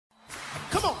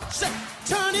Say,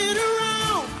 turn it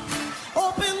around.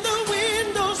 Open the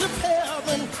windows of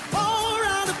heaven. Pour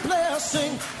out a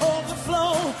blessing.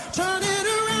 Overflow. Turn it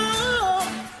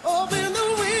around. Open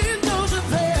the windows of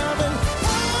heaven.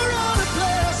 Pour out a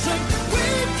blessing.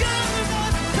 We've got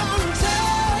that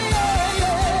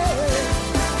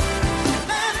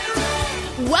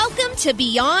contagion. Welcome to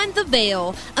Beyond the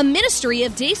Veil, a ministry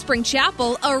of Dayspring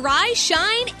Chapel. Arise,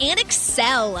 shine, and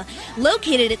excel.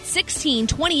 Located at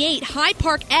 1628 Hyde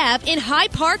Park Ave in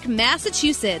Hyde Park,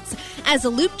 Massachusetts. As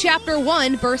Luke chapter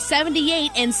 1, verse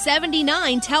 78 and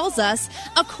 79 tells us,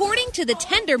 according to the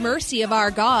tender mercy of our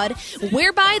God,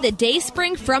 whereby the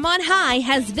dayspring from on high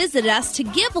has visited us to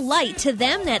give light to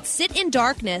them that sit in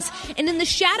darkness and in the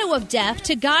shadow of death,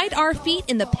 to guide our feet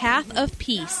in the path of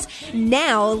peace.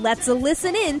 Now, let's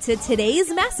listen in to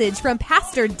today's message from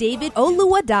Pastor David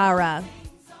Oluwadara.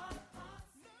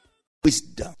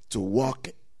 Wisdom to walk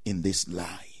in this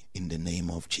light in the name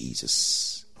of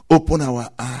Jesus. Open our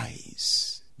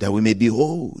eyes that we may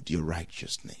behold your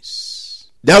righteousness,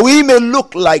 that we may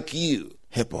look like you.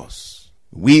 Help us.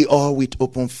 We are with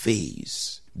open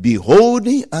face,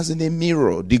 beholding as in a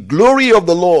mirror the glory of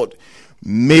the Lord.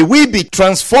 May we be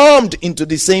transformed into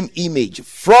the same image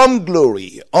from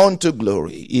glory unto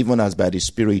glory, even as by the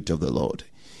Spirit of the Lord.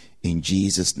 In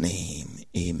Jesus' name,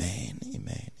 amen,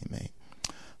 amen, amen.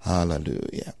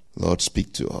 Hallelujah. Lord,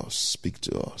 speak to us, speak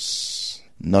to us.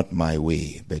 Not my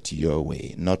way, but your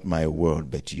way. Not my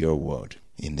word, but your word.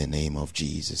 In the name of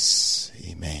Jesus,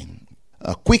 amen.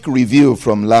 A quick review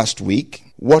from last week.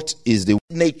 What is the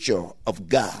nature of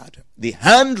God? The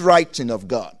handwriting of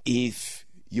God. If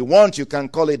you want, you can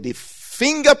call it the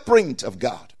fingerprint of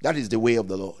God. That is the way of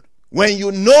the Lord. When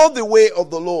you know the way of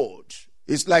the Lord,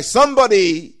 it's like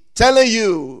somebody telling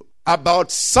you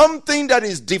about something that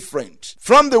is different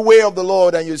from the way of the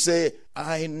Lord, and you say,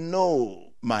 I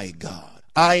know my God.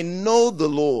 I know the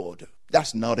Lord.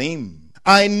 That's not him.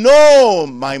 I know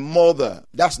my mother.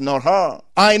 That's not her.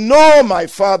 I know my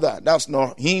father. That's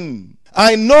not him.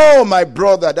 I know my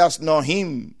brother. That's not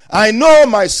him. I know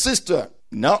my sister.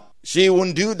 No, she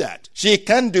won't do that. She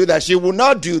can't do that. She will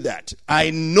not do that.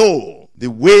 I know. The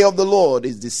way of the Lord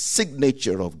is the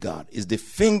signature of God, is the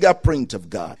fingerprint of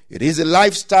God. It is the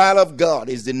lifestyle of God,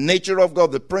 is the nature of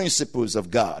God, the principles of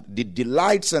God, the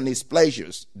delights and his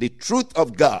pleasures, the truth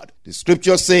of God. The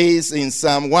scripture says in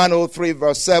Psalm 103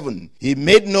 verse 7, he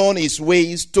made known his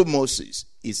ways to Moses,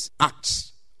 his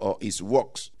acts or his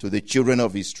works to the children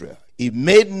of Israel. He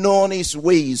made known his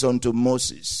ways unto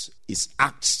Moses, his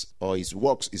acts or his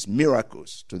works, his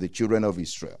miracles to the children of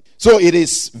Israel. So it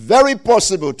is very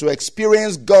possible to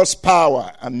experience God's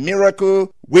power and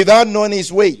miracle without knowing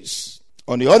his ways.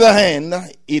 On the other hand,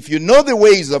 if you know the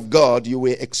ways of God, you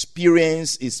will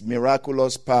experience his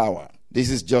miraculous power. This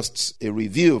is just a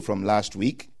review from last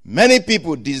week. Many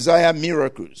people desire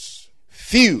miracles.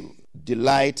 Few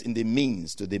delight in the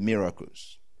means to the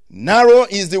miracles. Narrow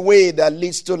is the way that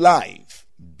leads to life.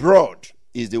 Broad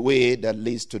is the way that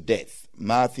leads to death.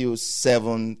 Matthew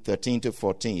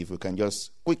 7:13-14. If we can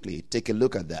just quickly take a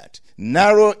look at that.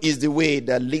 Narrow is the way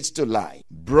that leads to life.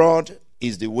 Broad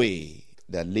is the way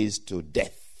that leads to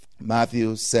death.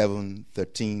 Matthew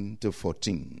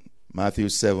 7:13-14. Matthew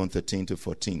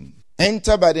 7:13-14.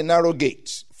 Enter by the narrow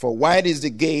gate, for wide is the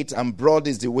gate and broad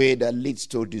is the way that leads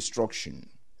to destruction.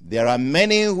 There are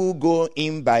many who go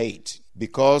in by it,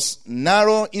 because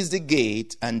narrow is the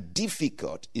gate and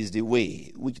difficult is the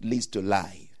way which leads to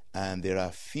life, and there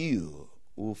are few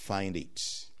who find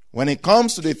it. When it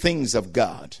comes to the things of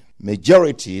God,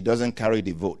 majority doesn't carry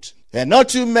the vote. There are not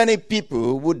too many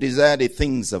people who desire the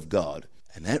things of God.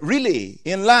 And really,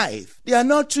 in life, there are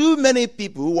not too many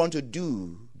people who want to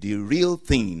do the real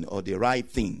thing or the right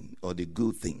thing or the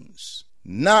good things.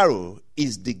 Narrow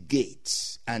is the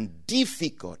gate and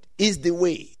difficult is the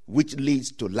way which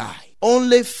leads to life.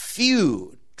 Only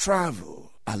few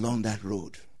travel along that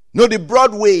road. No, the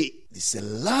broad way, there's a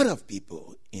lot of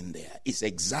people in there. It's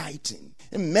exciting.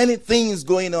 And many things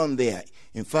going on there.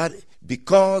 In fact,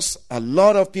 because a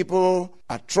lot of people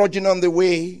are trudging on the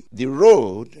way, the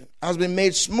road has been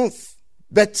made smooth.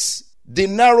 But the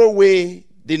narrow way,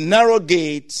 the narrow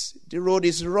gate, the road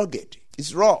is rugged.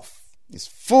 It's rough. It's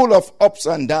full of ups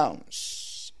and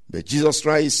downs. But Jesus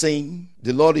Christ is saying,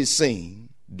 the Lord is saying,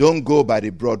 don't go by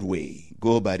the broad way.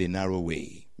 Go by the narrow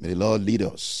way. May the Lord lead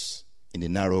us in the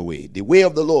narrow way. The way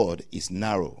of the Lord is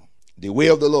narrow. The way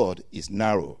of the Lord is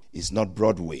narrow. It's not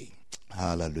broad way.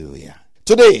 Hallelujah.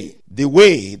 Today, the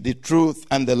way, the truth,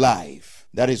 and the life.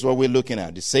 That is what we're looking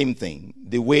at. The same thing.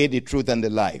 The way, the truth, and the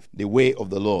life. The way of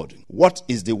the Lord. What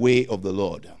is the way of the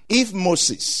Lord? If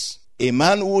Moses a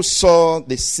man who saw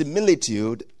the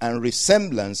similitude and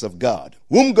resemblance of God,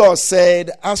 whom God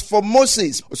said, as for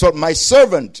Moses, so my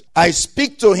servant, I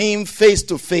speak to him face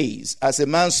to face, as a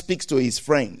man speaks to his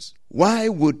friends. Why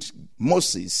would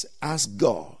Moses ask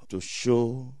God to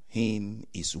show him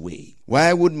his way?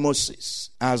 Why would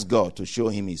Moses ask God to show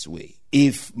him his way?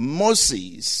 If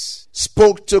Moses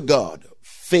spoke to God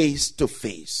face to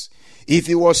face, if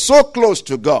he was so close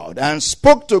to God and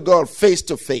spoke to God face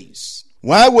to face,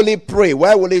 why will he pray?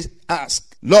 Why will he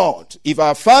ask, Lord, if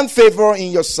I found favor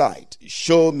in your sight,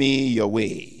 show me your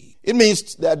way? It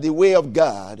means that the way of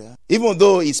God, even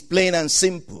though it's plain and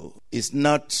simple, is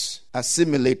not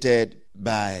assimilated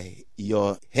by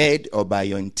your head or by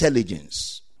your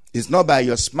intelligence. It's not by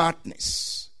your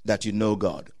smartness that you know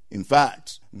God. In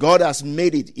fact, God has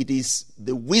made it. It is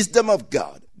the wisdom of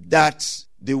God that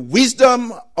the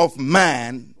wisdom of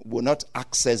man will not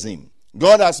access him.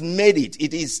 God has made it.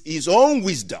 It is his own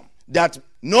wisdom that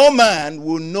no man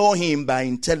will know him by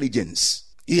intelligence.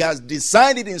 He has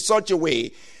designed it in such a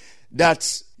way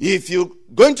that if you're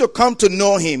going to come to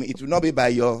know him, it will not be by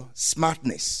your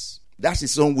smartness. That's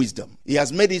his own wisdom. He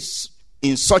has made it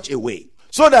in such a way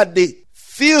so that the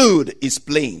field is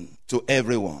plain to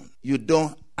everyone. You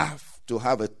don't have to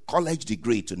have a college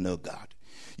degree to know God.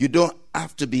 You don't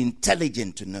have to be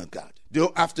intelligent to know God. You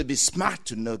don't have to be smart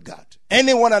to know God.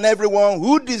 Anyone and everyone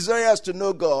who desires to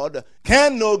know God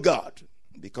can know God,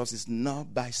 because it's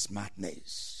not by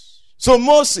smartness. So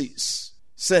Moses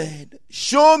said,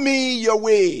 show me your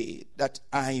way that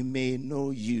I may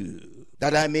know you,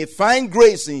 that I may find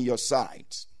grace in your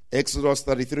sight. Exodus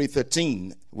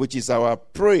 33:13, which is our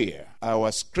prayer,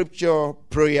 our scripture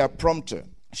prayer prompter.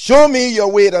 Show me your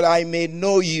way that I may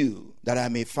know you, that I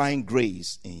may find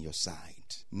grace in your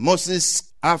sight. Moses,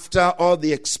 after all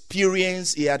the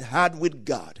experience he had with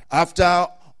God, after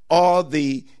all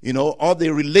the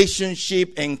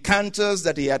relationship encounters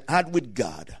that he had with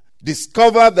God,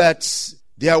 discovered that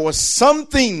there was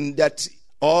something that,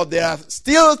 or there are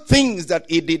still things that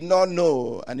he did not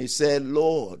know. And he said,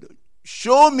 Lord,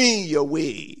 show me your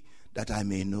way that I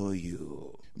may know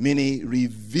you. Meaning,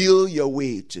 reveal your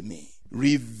way to me.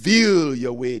 Reveal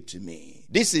your way to me.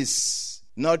 This is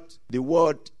not the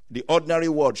ordinary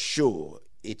word show.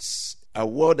 It's a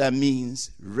word that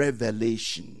means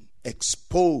revelation,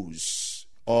 expose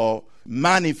or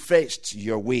manifest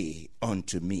your way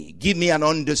unto me. Give me an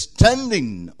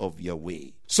understanding of your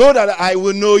way so that I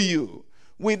will know you.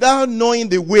 Without knowing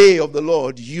the way of the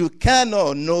Lord, you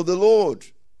cannot know the Lord.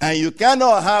 And you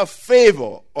cannot have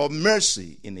favor or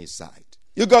mercy in his sight.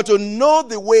 You got to know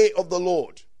the way of the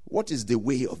Lord. What is the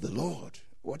way of the Lord?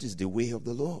 What is the way of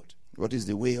the Lord? What is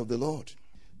the way of the Lord?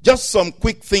 Just some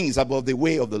quick things about the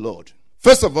way of the Lord.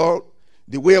 First of all,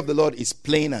 the way of the Lord is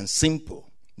plain and simple.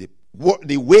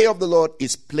 The way of the Lord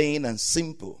is plain and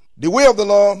simple. The way of the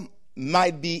Lord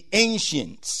might be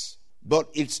ancient, but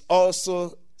it's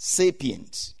also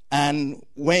sapient. And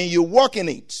when you walk in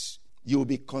it, you will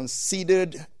be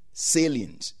considered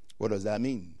salient. What does that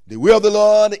mean? The way of the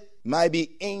Lord might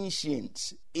be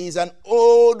ancient. Is an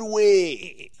old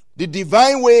way. The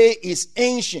divine way is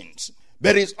ancient,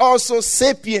 but it's also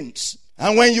sapient.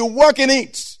 And when you walk in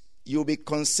it, you'll be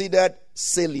considered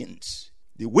salient.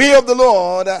 The way of the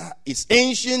Lord is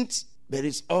ancient, but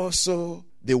it's also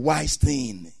the wise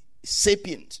thing. It's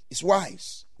sapient. It's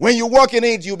wise. When you walk in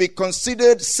it, you'll be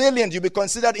considered salient. You'll be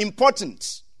considered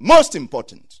important. Most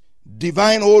important.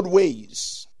 Divine old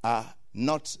ways are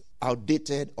not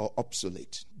outdated or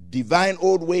obsolete. Divine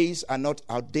old ways are not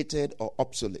outdated or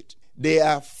obsolete. They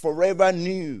are forever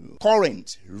new,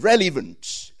 current,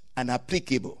 relevant, and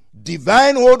applicable.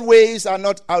 Divine old ways are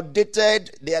not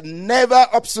outdated. They are never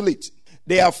obsolete.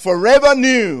 They are forever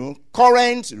new,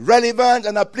 current, relevant,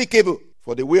 and applicable.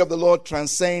 For the way of the Lord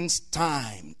transcends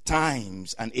time,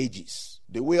 times, and ages.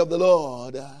 The way of the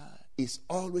Lord is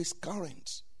always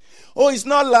current. Oh, it's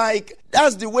not like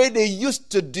that's the way they used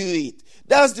to do it.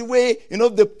 That's the way,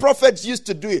 the prophets used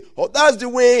to do it. Or that's the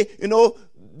way,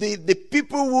 the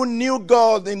people who knew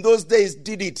God in those days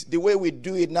did it. The way we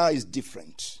do it now is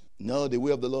different. No, the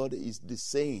way of the Lord is the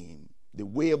same. The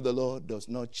way of the Lord does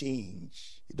not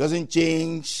change. It doesn't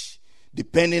change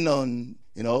depending on,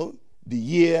 the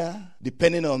year,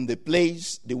 depending on the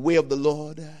place. The way of the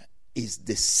Lord is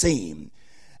the same.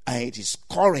 And it is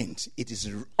current. It is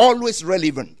always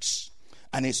relevant.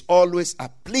 And it's always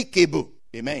applicable.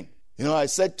 Amen. I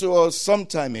said to us some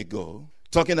time ago,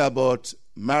 talking about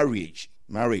marriage.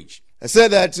 I said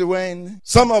that when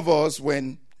some of us,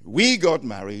 when we got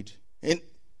married, and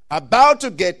about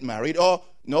to get married, or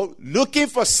looking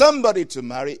for somebody to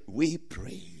marry, we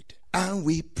prayed and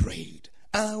we prayed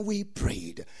and we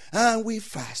prayed, and we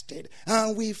fasted,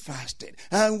 and we fasted,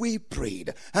 and we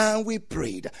prayed, and we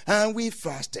prayed, and we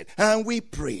fasted, and we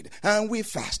prayed, and we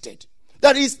fasted.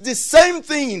 That is the same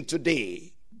thing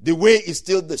today. The way is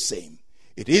still the same.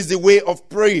 It is the way of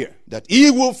prayer, that he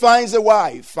who finds a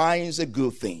wife finds a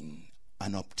good thing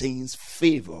and obtains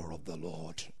favor of the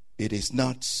Lord. It is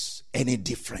not any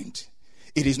different.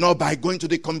 It is not by going to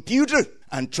the computer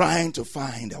and trying to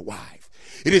find a wife.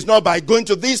 It is not by going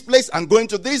to this place and going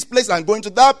to this place and going to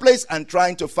that place and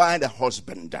trying to find a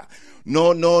husband.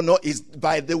 No. It's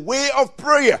by the way of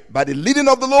prayer, by the leading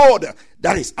of the Lord.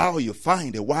 That is how you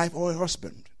find a wife or a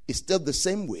husband. It's still the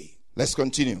same way. Let's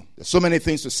continue. There's so many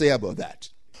things to say about that.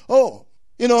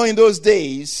 In those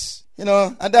days,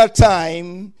 at that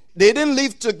time, they didn't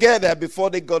live together before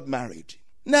they got married.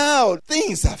 Now,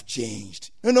 things have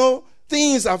changed.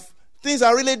 Things are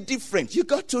really different. You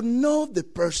got to know the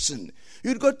person.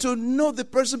 You've got to know the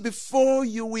person before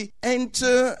you will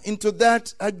enter into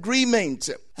that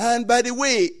agreement. And by the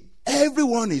way,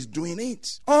 everyone is doing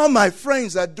it. All my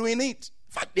friends are doing it.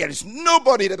 In fact, there is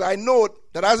nobody that I know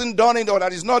that hasn't done it or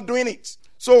that is not doing it.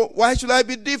 So why should I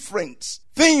be different?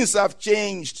 Things have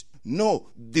changed. No,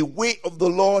 the way of the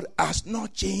Lord has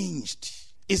not changed.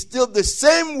 It's still the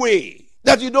same way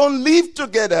that you don't live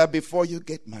together before you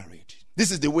get married. This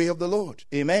is the way of the Lord.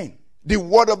 Amen. The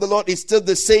word of the Lord is still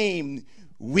the same.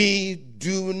 We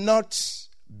do not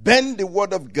bend the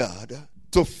word of God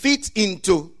to fit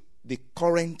into the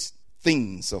current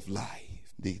things of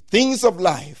life. The things of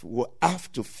life will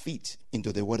have to fit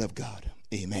into the word of God.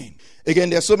 Amen. Again,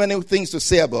 there are so many things to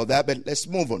say about that, but let's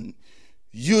move on.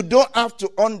 You don't have to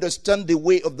understand the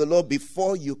way of the Lord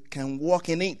before you can walk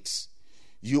in it.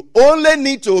 You only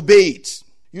need to obey it.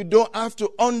 You don't have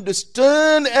to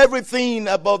understand everything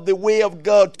about the way of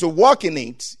God to walk in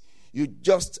it. You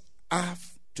just have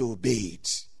to obey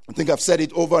it. I think I've said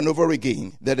it over and over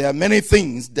again, that there are many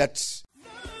things that...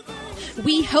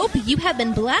 We hope you have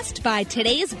been blessed by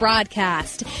today's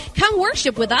broadcast. Come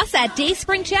worship with us at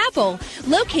Dayspring Chapel,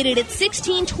 located at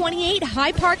 1628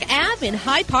 High Park Ave in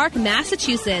High Park,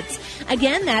 Massachusetts.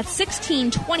 Again, that's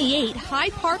 1628 High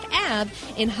Park Ave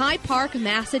in High Park,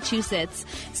 Massachusetts.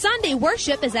 Sunday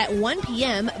worship is at 1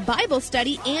 p.m., Bible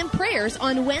study and prayers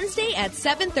on Wednesday at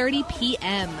 7:30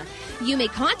 p.m. You may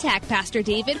contact Pastor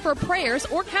David for prayers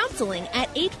or counseling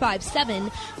at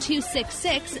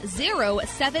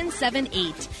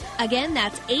 857-266-0778. Again,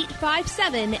 that's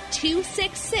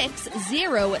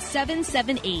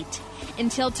 857-266-0778.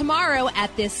 Until tomorrow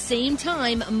at this same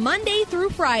time, Monday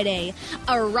through Friday,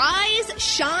 arise,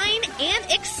 shine, and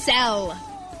excel.